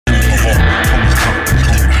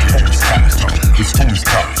Tony's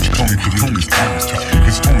top. Tony's top.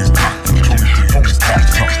 It's Tony's top. Tony's top.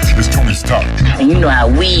 It's Tony's top. And you know how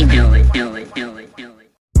we do it.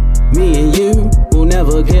 Me and you will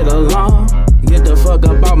never get along. Get the fuck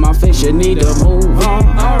up out my face, you need to move on.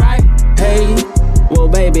 Alright, hey, well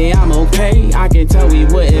baby, I'm okay. I can tell we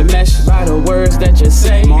wouldn't mesh by the words that you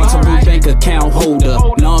say. Multiple bank account holder,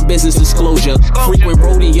 non-business disclosure. Frequent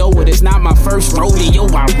rodeo, but it's not my first rodeo.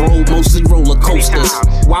 I rode mostly roller coasters.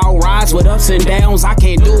 Wild rides with ups and downs, I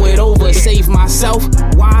can't do it over. Save myself,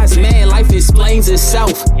 wise man, life explains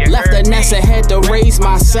itself. Left the nest and had to raise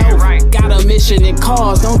myself. Got a mission in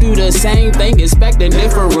cars, don't do the same thing. Expecting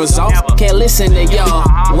different results, can't listen to y'all.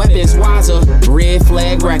 Weapons wiser, red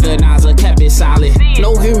flag recognizer, kept it solid.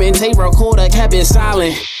 No human tape recorder, kept it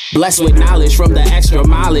silent. Blessed with knowledge from the extra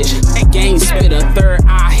mileage. Game spit a third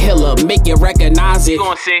eye healer, make you recognize it.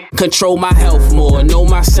 Control my health more, know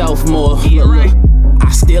myself more. Look. I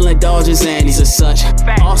still indulge in Xannies and such.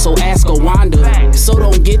 Also ask a Wanda, so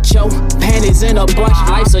don't get your panties in a bunch.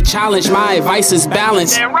 Life's a challenge, my advice is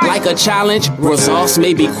balanced. Like a challenge, results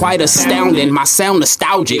may be quite astounding. My sound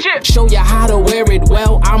nostalgic, show you how to wear it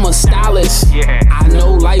well, I'm a stylist. I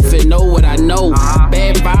know life and know what I know.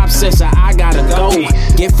 Bad vibes, sister, I gotta go.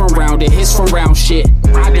 Get from round it, hits from round shit.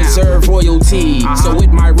 I deserve royalties, so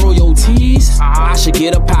with my royalties, I should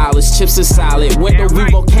get a palace. Chips are solid, window view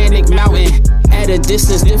volcanic mountain. At a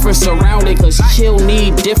distance, different surrounding, cause chill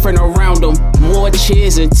need different around them. More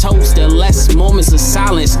cheers and toast and less moments of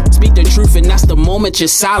silence. Speak the truth and that's the moment you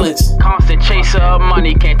silence. Constant chaser of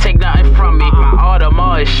money, can't take nothing from me. My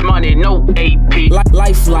Audemars is money, no AP.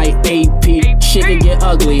 Life like AP, shit can get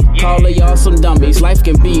ugly. Call of y'all some dummies, life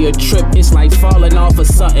can be a trip. It's like falling off of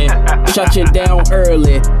something. Shut you down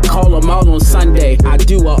early, call them all on Sunday. I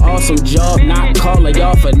do an awesome job, not calling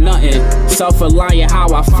y'all for nothing. Self-reliant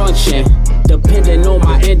how I function. Depending on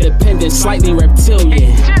my independence, slightly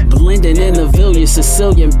reptilian. Blending in the village,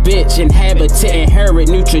 Sicilian bitch. Inhabitant, inherit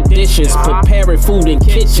new traditions. Preparing food in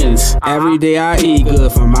kitchens. Every day I eat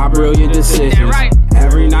good from my brilliant decisions.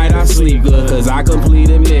 Every night I sleep good cause I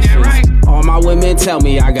completed missions. All my women tell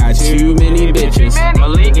me I got too many bitches.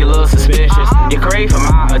 Malik, you look suspicious. You crave for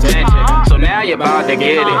my attention, so now you're about to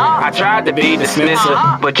get it. I tried to be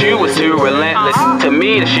dismissive, but you was too relentless. To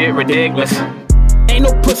me the shit ridiculous. Ain't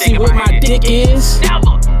no pussy where my dick is.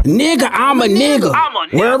 Nigga, I'm a nigga.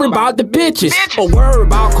 Worry about the bitches, or worry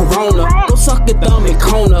about Corona. Go suck a thumb in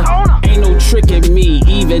Kona. Ain't no tricking me,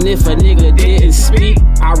 even if a nigga didn't speak.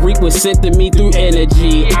 I reek what's sent to me through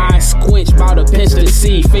energy. I squinch by the pinch to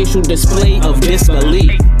see. Facial display of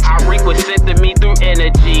disbelief. I reek what's sent to me through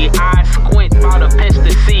energy. I squint by the pinch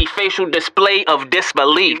to see. Facial display of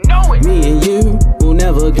disbelief. Me and you will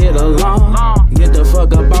never get along. Get the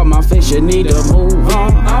fuck up out my face, you need to move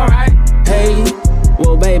on. Alright, hey,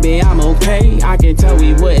 well baby, I'm okay. I can tell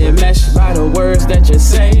we wouldn't mesh by the words that you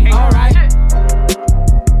say. Alright.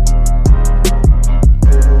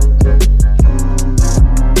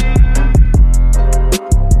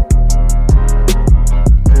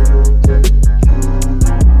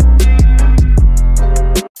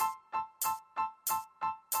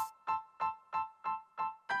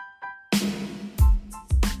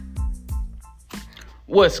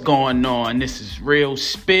 What's going on? This is Real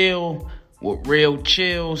Spill with Real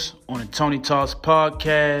Chillz on the Tony Talks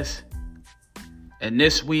podcast. And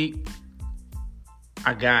this week,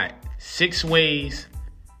 I got 6 ways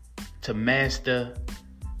to master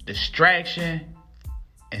distraction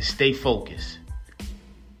and stay focused.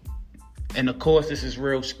 And of course, this is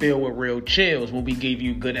Real Spill with Real Chillz, where we give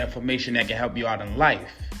you good information that can help you out in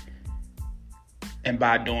life. And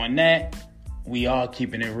by doing that, we are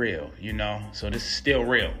keeping it real, you know. So this is still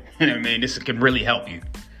real. I mean, this can really help you.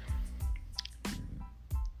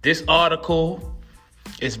 This article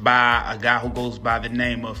is by a guy who goes by the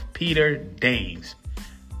name of Peter Dames.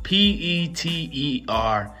 Peterdaisme.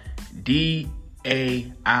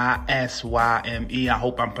 I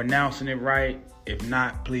hope I'm pronouncing it right. If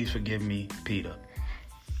not, please forgive me, Peter.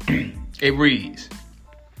 It reads,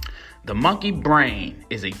 the monkey brain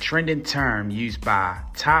is a trending term used by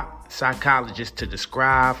top psychologists to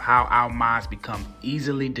describe how our minds become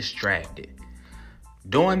easily distracted.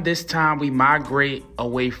 During this time, we migrate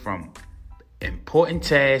away from important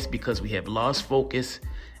tasks because we have lost focus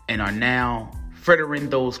and are now frittering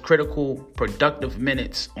those critical, productive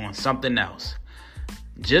minutes on something else.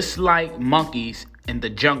 Just like monkeys in the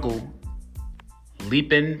jungle,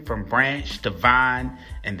 leaping from branch to vine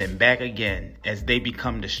and then back again as they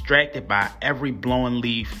become distracted by every blowing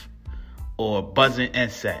leaf or buzzing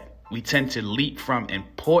insect. We tend to leap from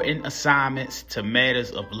important assignments to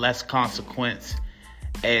matters of less consequence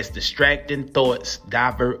as distracting thoughts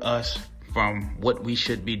divert us from what we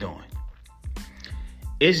should be doing.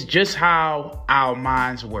 It's just how our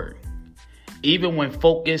minds work. Even when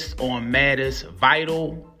focused on matters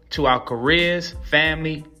vital to our careers,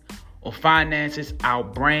 family, or finances, our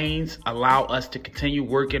brains allow us to continue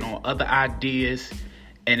working on other ideas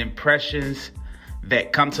and impressions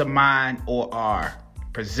that come to mind or are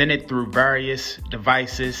presented through various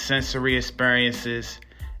devices, sensory experiences,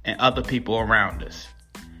 and other people around us.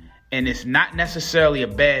 And it's not necessarily a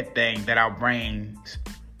bad thing that our brains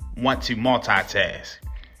want to multitask.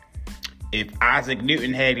 If Isaac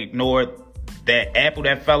Newton had ignored that apple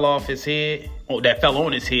that fell off his head, or that fell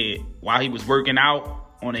on his head while he was working out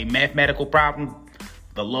on a mathematical problem,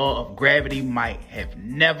 the law of gravity might have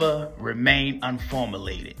never remained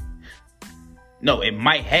unformulated. No, it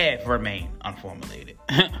might have remained unformulated.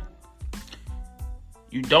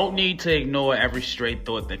 You don't need to ignore every stray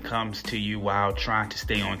thought that comes to you while trying to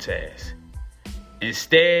stay on task.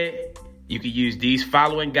 Instead, you can use these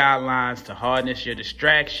following guidelines to harness your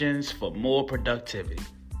distractions for more productivity.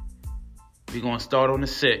 We're going to start on the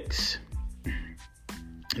 6.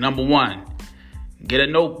 Number 1, get a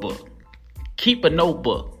notebook. Keep a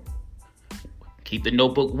notebook. Keep the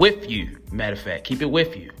notebook with you. Matter of fact, keep it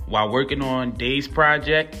with you. While working on day's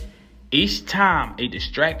project, each time a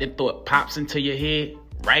distracted thought pops into your head,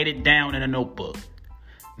 write it down in a notebook.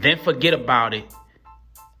 Then forget about it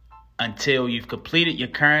until you've completed your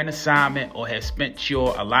current assignment or have spent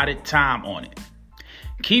your allotted time on it.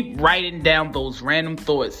 Keep writing down those random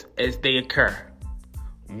thoughts as they occur.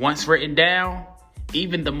 Once written down,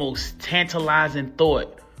 even the most tantalizing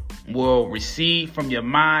thought will recede from your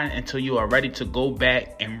mind until you are ready to go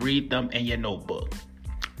back and read them in your notebook.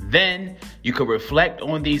 Then you can reflect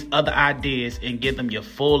on these other ideas and give them your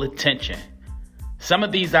full attention. Some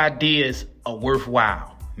of these ideas are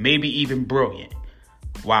worthwhile, maybe even brilliant,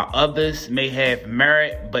 while others may have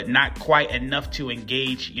merit but not quite enough to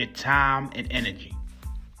engage your time and energy.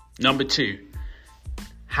 Number 2,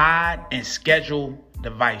 hide and schedule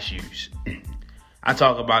device use. I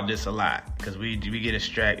talk about this a lot because we get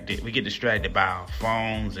distracted by our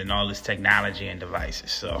phones and all this technology and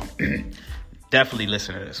devices. So definitely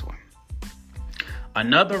listen to this one.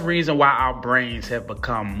 Another reason why our brains have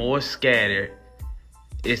become more scattered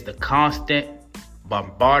is the constant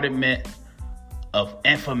bombardment of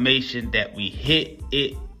information that we hit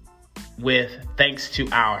it with thanks to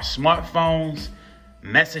our smartphones,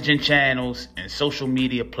 messaging channels, and social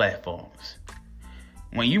media platforms.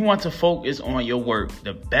 When you want to focus on your work,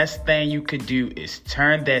 the best thing you could do is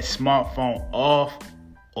turn that smartphone off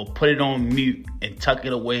or put it on mute and tuck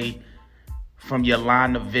it away from your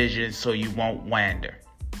line of vision so you won't wander.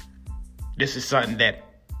 This is something that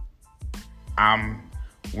I'm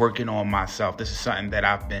working on myself. This is something that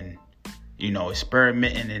I've been,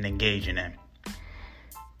 experimenting and engaging in.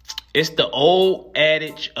 It's the old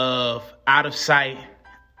adage of out of sight,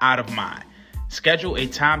 out of mind. Schedule a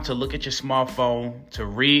time to look at your smartphone, to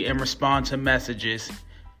read and respond to messages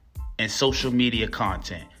and social media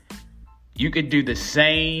content. You could do the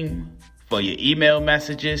same for your email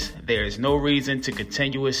messages. There is no reason to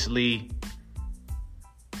continuously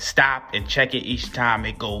stop and check it each time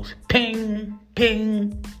it goes ping,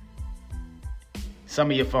 ping.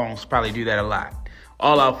 Some of your phones probably do that a lot.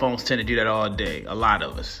 All our phones tend to do that all day, a lot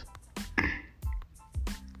of us.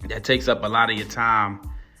 That takes up a lot of your time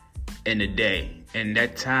in the day, and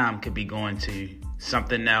that time could be going to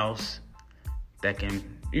something else that can,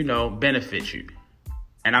 benefit you.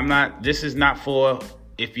 And this is not for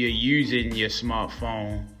if you're using your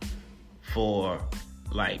smartphone for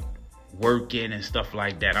like working and stuff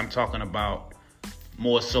like that. I'm talking about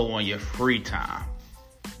more so on your free time.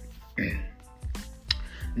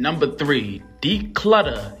 Number 3,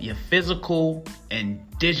 declutter your physical and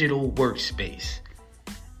digital workspace.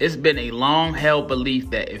 It's been a long-held belief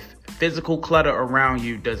that if physical clutter around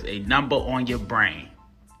you does a number on your brain.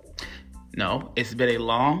 No, it's been a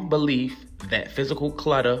long belief that physical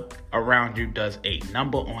clutter around you does a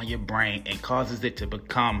number on your brain and causes it to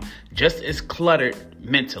become just as cluttered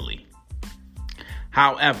mentally.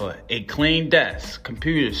 However, a clean desk,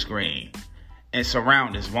 computer screen, and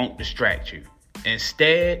surroundings won't distract you.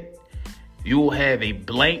 Instead, you will have a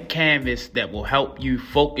blank canvas that will help you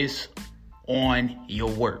focus on your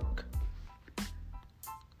work.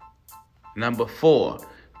 Number 4,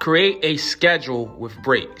 create a schedule with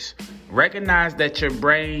breaks. Recognize that your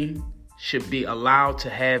brain should be allowed to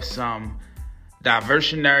have some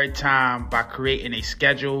diversionary time by creating a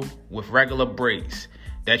schedule with regular breaks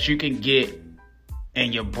that you can get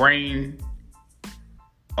and your brain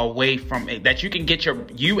away from it, that you can get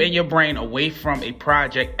you and your brain away from a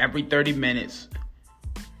project every 30 minutes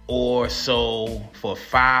or so for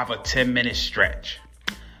 5 or 10 minute stretch.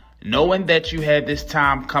 Knowing that you have this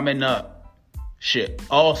time coming up should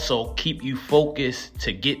also keep you focused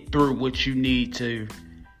to get through what you need to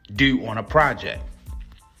do on a project.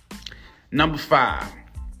 Number 5,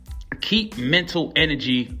 keep mental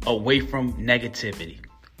energy away from negativity.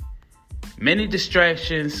 Many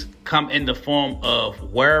distractions come in the form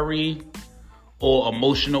of worry or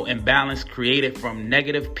emotional imbalance created from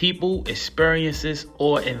negative people, experiences,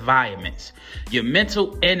 or environments. Your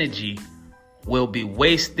mental energy will be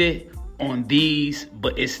wasted on these,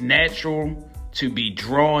 but it's natural to be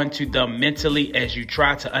drawn to them mentally as you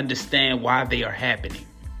try to understand why they are happening.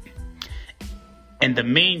 In the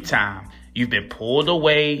meantime, you've been pulled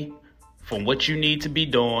away from what you need to be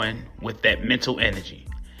doing with that mental energy.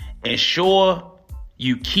 Ensure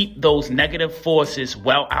you keep those negative forces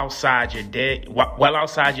well outside your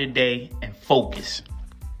day and focus.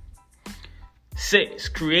 6,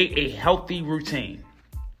 create a healthy routine.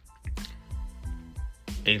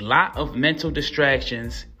 A lot of mental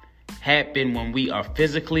distractions happen when we are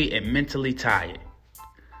physically and mentally tired.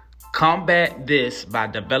 Combat this by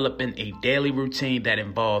developing a daily routine that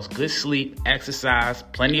involves good sleep, exercise,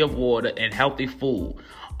 plenty of water, and healthy food,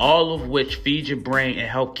 all of which feed your brain and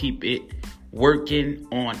help keep it working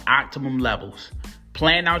on optimum levels.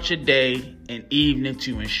 Plan out your day and evening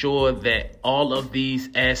to ensure that all of these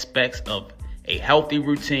aspects of a healthy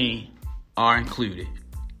routine are included.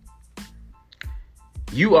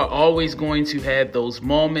 You are always going to have those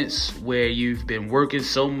moments where you've been working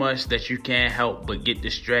so much that you can't help but get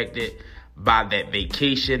distracted by that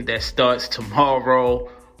vacation that starts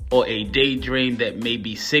tomorrow or a daydream that may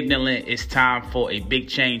be signaling it's time for a big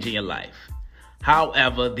change in your life.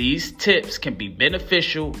 However, these tips can be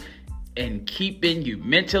beneficial in keeping you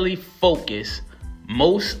mentally focused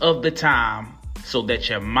most of the time so that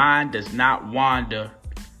your mind does not wander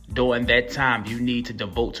during that time you need to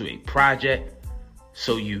devote to a project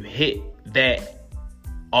so you hit that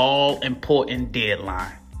all-important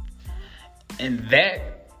deadline. And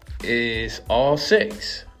that is all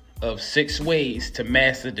 6 of 6 ways to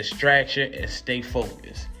master distraction and stay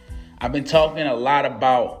focused. I've been talking a lot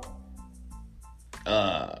about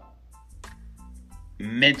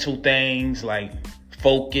mental things like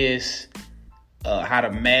focus, how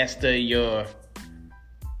to master your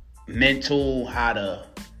mental,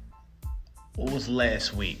 what was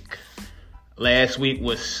last week? Last week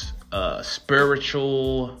was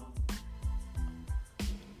spiritual,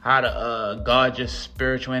 how to guard your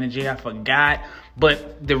spiritual energy. I forgot.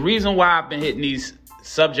 But the reason why I've been hitting these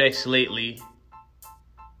subjects lately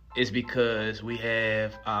is because we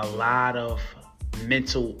have a lot of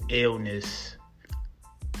mental illness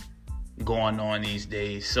going on these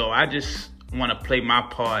days. So I just want to play my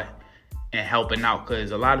part in helping out,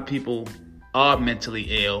 because a lot of people are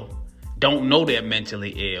mentally ill, don't know they're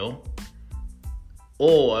mentally ill,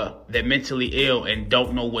 or they're mentally ill and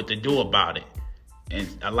don't know what to do about it. And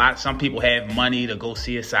some people have money to go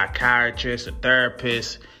see a psychiatrist, a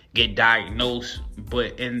therapist, get diagnosed.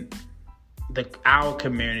 But in our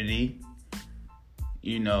community,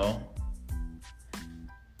 we don't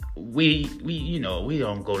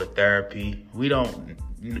go to therapy. We don't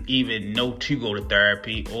even know to go to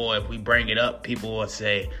therapy. Or if we bring it up, people will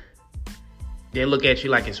say, they look at you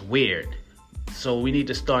like it's weird. So we need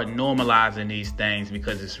to start normalizing these things,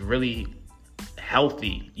 because it's really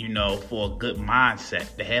healthy, for a good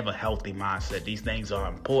mindset, to have a healthy mindset. These things are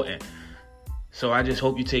important. So I just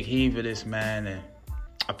hope you take heed for this, man, and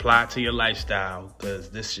apply it to your lifestyle, because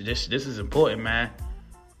this is important, man.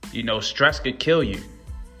 Stress could kill you,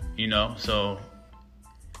 so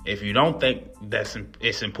if you don't think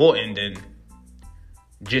it's important, then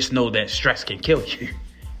just know that stress can kill you.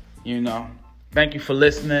 Thank you for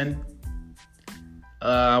listening.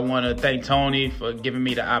 I want to thank Tony for giving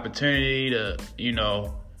me the opportunity to,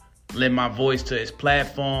 lend my voice to his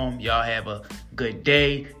platform. Y'all have a good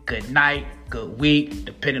day, good night, good week,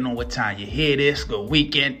 depending on what time you hear this. Good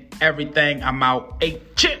weekend, everything. I'm out. Hey,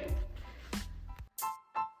 Chip.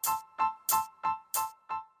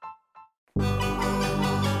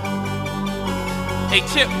 Hey,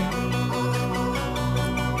 Chip.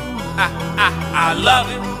 I love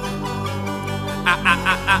it.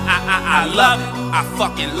 I love it. I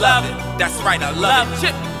fucking love it. That's right, I love it.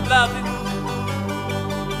 Chip, love it.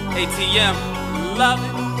 ATM, love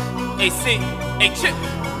it. AC, hey Chip,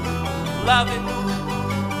 love it.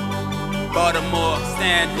 Baltimore,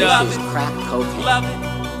 stand up. Crack cocaine. Love it,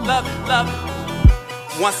 love it, love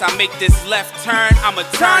it. Once I make this left turn, I'ma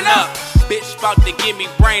turn up. Bitch, about to give me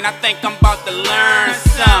brain. I think I'm about to learn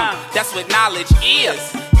some. That's what knowledge is.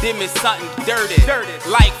 Did me something dirty,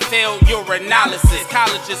 like failure analysis.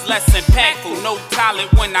 College is less impactful, no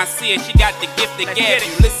talent when I see it. She got the gift to gab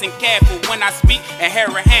you. Listen careful when I speak and hear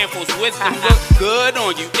a handfuls. Wisdom look good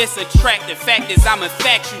on you, it's attractive. Fact is I'm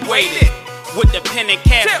infatuated with the pen and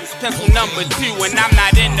capsules, pencil number 2, and I'm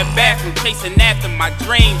not in the bathroom chasing after my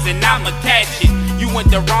dreams, and I'ma catch it. You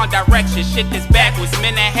went the wrong direction, shit is backwards.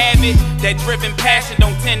 Men that have it, that driven passion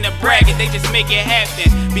don't tend to brag it, they just make it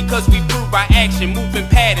happen. Because we prove by action, moving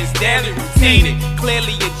patterns, daily routine.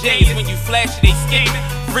 Clearly your J's when you flash it, they scheming.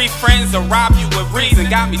 Free friends will rob you with reason.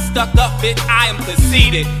 Got me stuck up, bitch, I am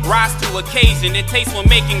conceited. Rise to occasion, it takes one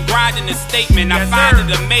making grinding a statement. I find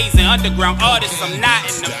it amazing, underground artists, I'm not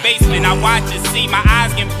in the basement. I watch and see, my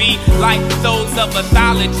eyes can be like those of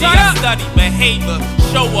pathology. I study behavior,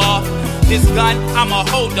 show off. This gun, I'ma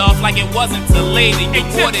hold off like it wasn't till later. You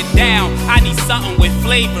watered down, I need something with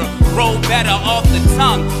flavor. Roll better off the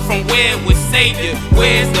tongue from where it was savior.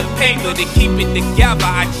 Where's the paper to keep it together?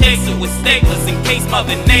 I chase it with staplers in case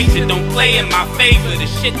Mother Nature don't play in my favor. The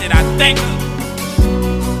shit that I think of.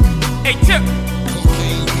 Hey, Chip,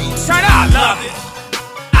 turn up. I love it.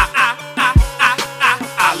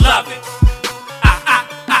 I love it.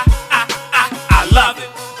 I love it.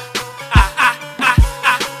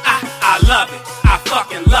 I love it, I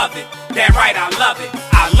fucking love it. Damn right, I love it.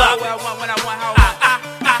 I love it. I love it.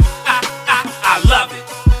 I love it.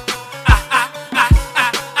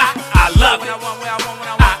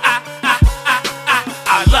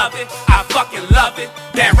 I love it. I fucking love it.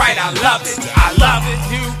 Damn right, I love it. I love it.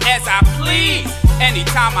 Do as I please,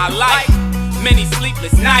 anytime I like. Many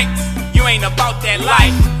sleepless nights. You ain't about that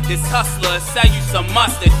life. This hustler sell you some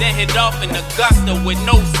mustard, then hit off in Augusta with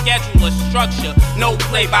no schedule or structure, no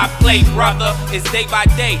play-by-play, brother. It's day by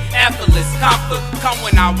day, effortless comfort. Come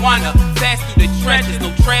when I wanna, fast through the trenches,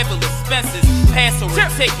 no travel expenses. Pass or a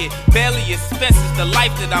ticket, barely expenses. The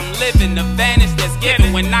life that I'm living, the advantage that's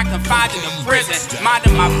given when not confined in a prison.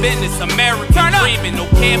 Minding my business, American dreaming, no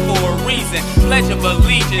care for a reason. Pledge of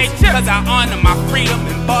allegiance, cause I honor my freedom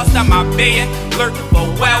and bossed out my being. Lurking for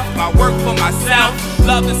wealth, I work for myself.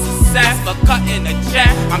 Love and success, for cutting a check.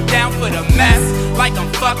 I'm down for the mess, like I'm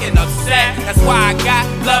fucking upset. That's why I got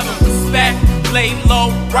love and respect. Play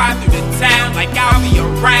low, ride through the town, like I'll be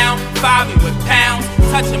around. 5 with pounds,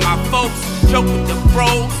 touching my folks. Joke with the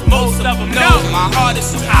bros, most of them know my heart is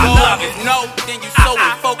some gold. I love it, no, then you so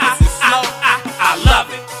focused and slow. I love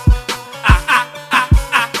it.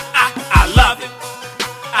 I love it.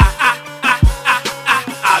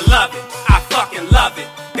 I love it. I fucking love it.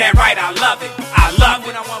 Damn right, I love it. I love it.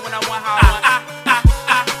 When I want, how I want.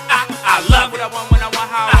 I love it. When I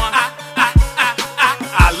want, how I want.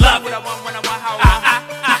 I love it. When I want, how I want.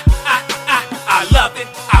 I love it.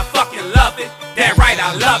 I fucking love it. Damn right,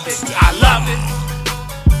 I love it. I love it.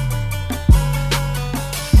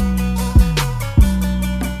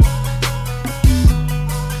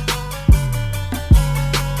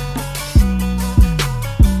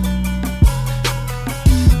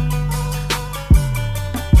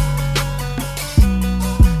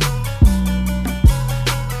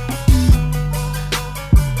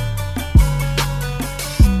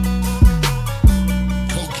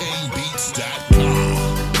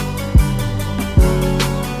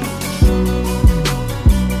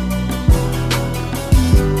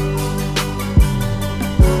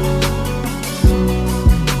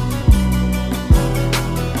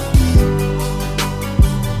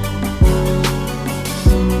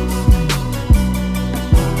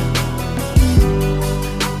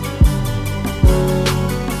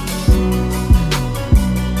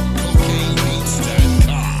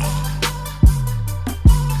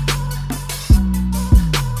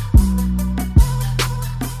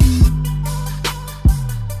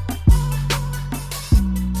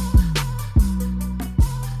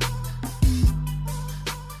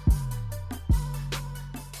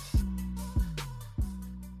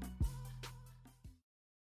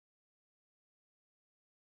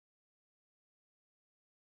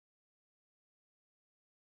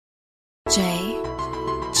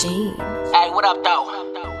 J.G. Hey, what up, though?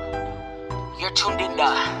 You're tuned in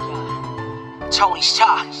to Tony's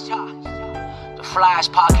Talk, the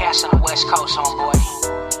flyest podcast on the West Coast, homeboy.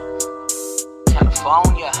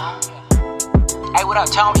 California. Hey, what up,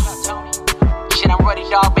 Tony? Shit, I'm ready,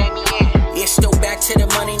 dog, bang me in. It's still back to the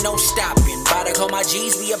money, no stopping. By the I told my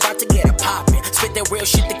G's we about to get it poppin'. Spit that real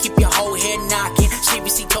shit to keep your whole head knockin'.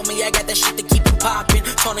 CBC told me I got that shit to keep you poppin'.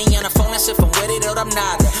 Tony on the phone, I said if I'm with it or I'm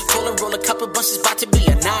not. Told her roll a couple bunches, about to be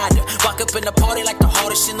a nada. Walk up in the party like the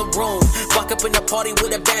hardest in the room. Walk up in the party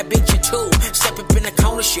with a bad bitch or two. Step up in the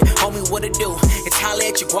corner shit, homie, what it do? It's holla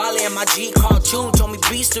at your guale and my G cartoon. Told me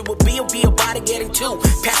beast it would be about to get into.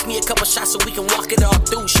 Pass me a couple shots so we can walk it all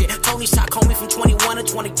through shit. Tony Sock homie from 21 to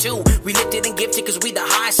 22. We lifted and gifted cause we the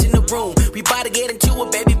highest in the room. We about to get into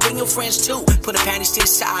it, baby, bring your friends too. Put the panties to the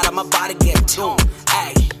side, I'm about to get tuned.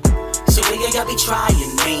 Ayy, so will y'all be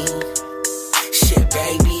trying me? Shit,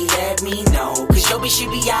 baby, let me know. Cause your bitch, she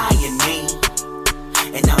be eyeing me.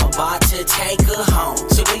 And I'm about to take her home.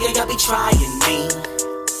 So will y'all be trying me?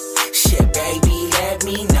 Shit, baby, let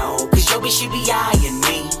me know. Cause your bitch, she be eyeing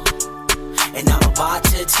me. And I'm about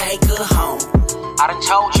to take her home. I done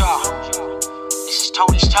told y'all, this is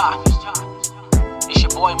Tony's Talk. It's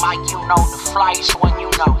your boy Mike, you know, the flyest one you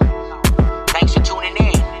know. Thanks for tuning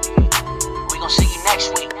in. We gonna see you next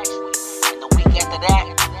week. And the week after that,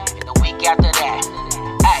 and the week after that.